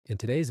In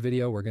today's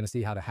video, we're going to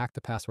see how to hack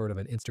the password of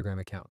an Instagram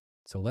account.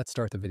 So let's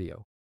start the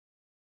video.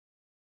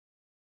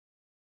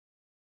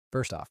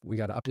 First off, we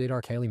got to update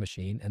our Kali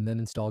machine and then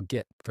install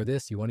Git. For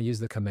this, you want to use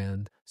the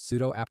command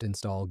sudo apt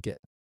install git.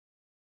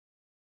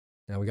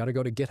 Now we got to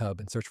go to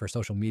GitHub and search for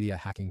social media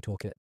hacking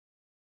toolkit.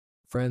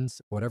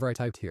 Friends, whatever I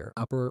typed here,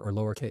 upper or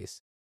lowercase,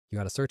 you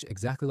got to search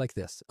exactly like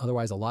this.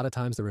 Otherwise, a lot of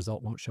times the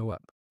result won't show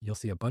up. You'll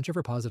see a bunch of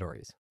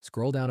repositories.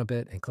 Scroll down a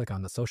bit and click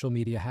on the social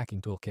media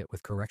hacking toolkit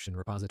with correction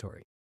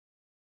repository.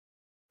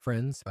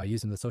 Friends, by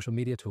using the social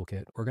media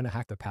toolkit, we're going to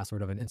hack the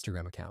password of an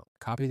Instagram account.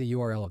 Copy the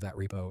URL of that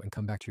repo and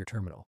come back to your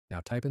terminal.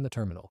 Now type in the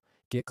terminal,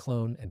 git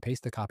clone, and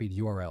paste the copied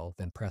URL,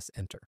 then press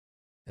enter.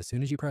 As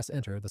soon as you press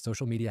enter, the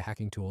social media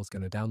hacking tool is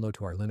going to download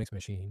to our Linux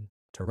machine.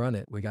 To run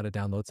it, we got to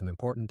download some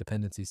important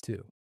dependencies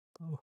too.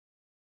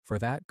 For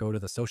that, go to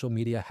the social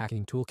media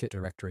hacking toolkit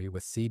directory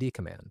with cd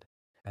command,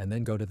 and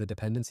then go to the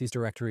dependencies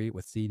directory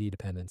with cd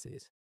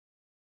dependencies.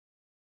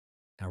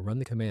 Now run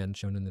the command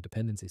shown in the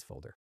dependencies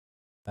folder.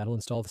 That'll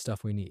install the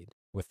stuff we need.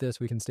 With this,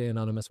 we can stay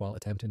anonymous while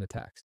attempting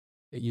attacks.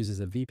 It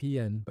uses a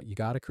VPN, but you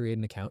gotta create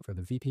an account for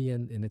the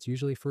VPN and it's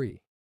usually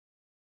free.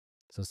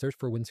 So search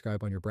for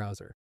Windscribe on your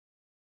browser.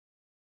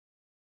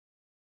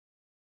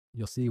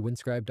 You'll see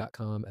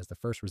windscribe.com as the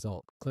first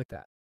result. Click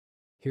that.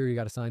 Here you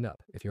gotta sign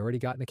up. If you already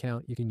got an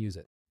account, you can use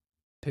it.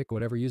 Pick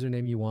whatever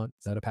username you want,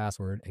 set a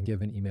password, and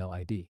give an email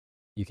ID.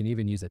 You can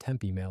even use a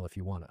temp email if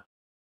you wanna.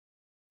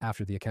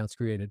 After the account's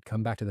created,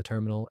 come back to the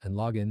terminal and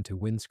log in to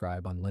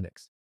Windscribe on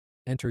Linux.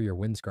 Enter your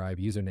Windscribe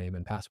username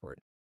and password.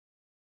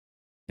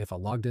 If a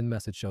logged in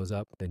message shows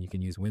up, then you can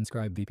use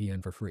Windscribe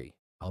VPN for free.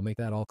 I'll make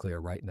that all clear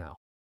right now.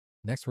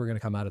 Next, we're going to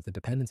come out of the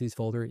dependencies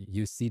folder,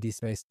 use cd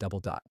space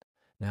double dot.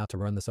 Now to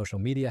run the social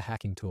media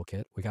hacking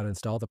toolkit, we got to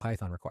install the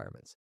Python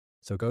requirements.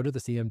 So go to the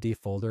cmd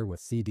folder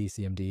with cd,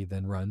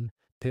 then run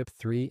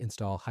pip3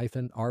 install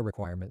 -r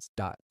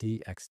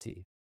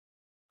requirements.txt.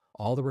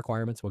 All the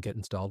requirements will get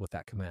installed with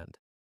that command.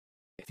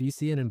 If you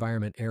see an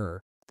environment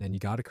error, then you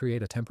got to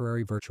create a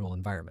temporary virtual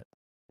environment.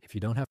 If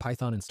you don't have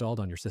Python installed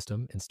on your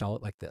system, install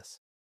it like this.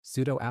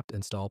 Sudo apt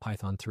install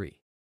python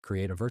 3.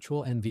 Create a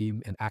virtual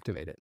NV and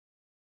activate it.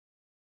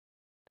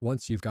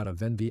 Once you've got a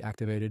venv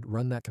activated,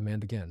 run that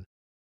command again.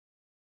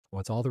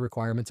 Once all the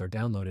requirements are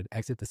downloaded,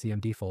 exit the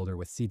cmd folder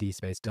with cd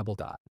space double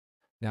dot.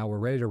 Now we're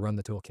ready to run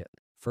the toolkit.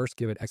 First,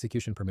 give it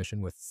execution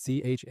permission with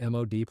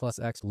chmod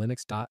 +x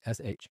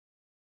linux.sh.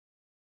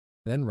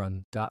 Then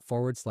run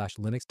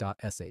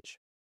 /linux.sh.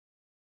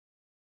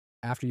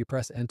 After you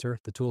press enter,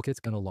 the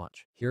toolkit's going to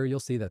launch. Here you'll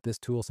see that this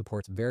tool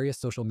supports various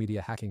social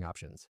media hacking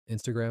options: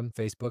 Instagram,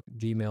 Facebook,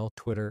 Gmail,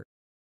 Twitter.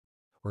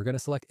 We're going to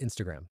select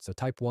Instagram, so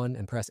type 1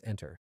 and press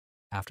enter.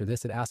 After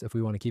this, it asks if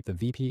we want to keep the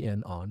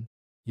VPN on.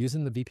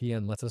 Using the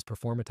VPN lets us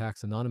perform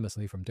attacks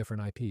anonymously from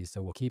different IPs,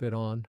 so we'll keep it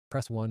on,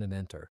 press 1 and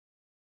enter.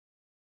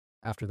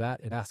 After that,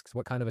 it asks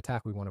what kind of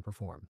attack we want to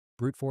perform: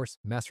 brute force,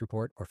 mass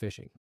report, or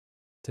phishing.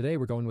 Today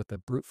we're going with the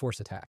brute force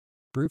attack.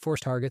 Brute force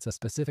targets a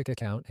specific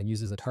account and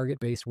uses a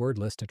target-based word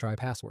list to try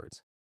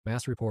passwords.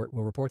 Mass report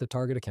will report the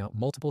target account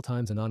multiple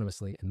times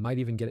anonymously and might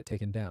even get it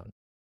taken down.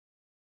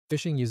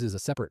 Phishing uses a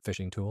separate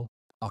phishing tool.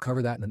 I'll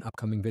cover that in an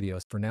upcoming video.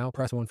 For now,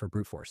 press 1 for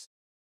brute force.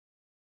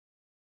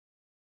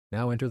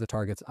 Now enter the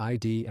target's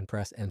ID and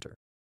press enter.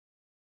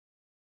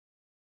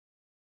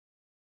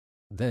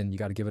 Then you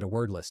got to give it a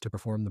word list to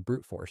perform the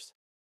brute force.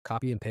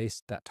 Copy and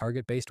paste that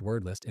target-based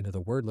word list into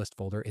the word list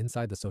folder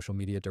inside the social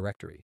media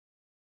directory.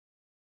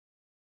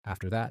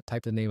 After that,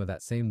 type the name of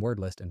that same word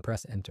list and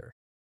press enter.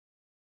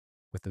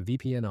 With the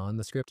VPN on,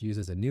 the script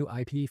uses a new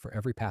IP for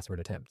every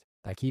password attempt.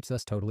 That keeps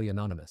us totally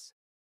anonymous.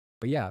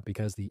 But yeah,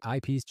 because the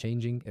IP's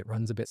changing, it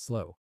runs a bit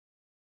slow.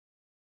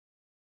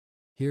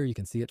 Here you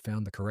can see it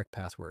found the correct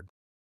password.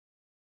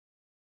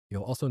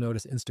 You'll also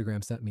notice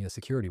Instagram sent me a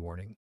security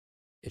warning.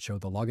 It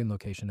showed the login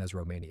location as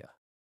Romania.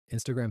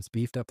 Instagram's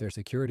beefed up their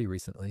security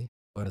recently,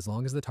 but as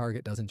long as the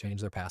target doesn't change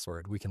their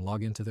password, we can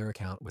log into their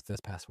account with this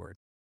password.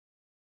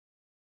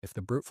 If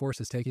the brute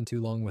force is taking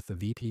too long with the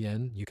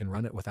VPN, you can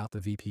run it without the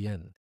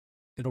VPN.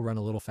 It'll run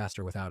a little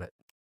faster without it.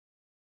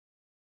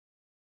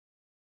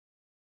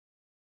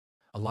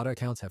 A lot of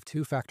accounts have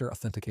two-factor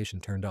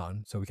authentication turned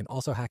on, so we can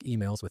also hack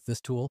emails with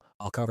this tool.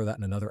 I'll cover that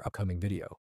in another upcoming video.